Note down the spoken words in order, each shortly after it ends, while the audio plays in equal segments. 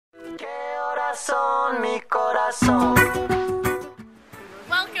Welcome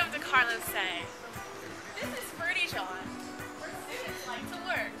to Carlos Say. This is Ferdy John, where students like to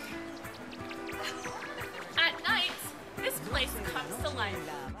work. At night, this place comes to life.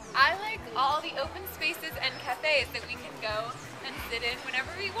 I like all the open spaces and cafes that we can go and sit in whenever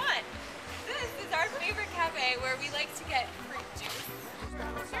we want. This is our favorite cafe where we like to get fruit juice.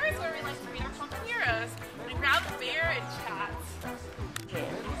 Here is where we like to meet our compañeros and grab a beer and chat.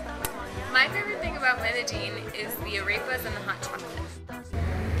 My favorite thing about Medellin is the arepas and the hot chocolate.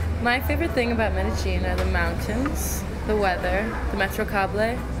 My favorite thing about Medellin are the mountains, the weather, the Metro Cable,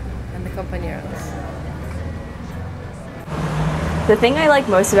 and the compañeros. The thing I like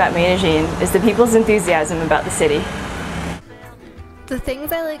most about Medellin is the people's enthusiasm about the city. The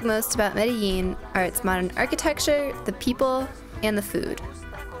things I like most about Medellin are its modern architecture, the people, and the food.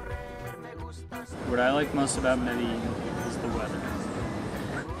 What I like most about Medellin is the weather.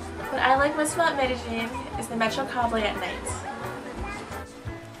 What I like most about Medellin is the Metro Cable at night.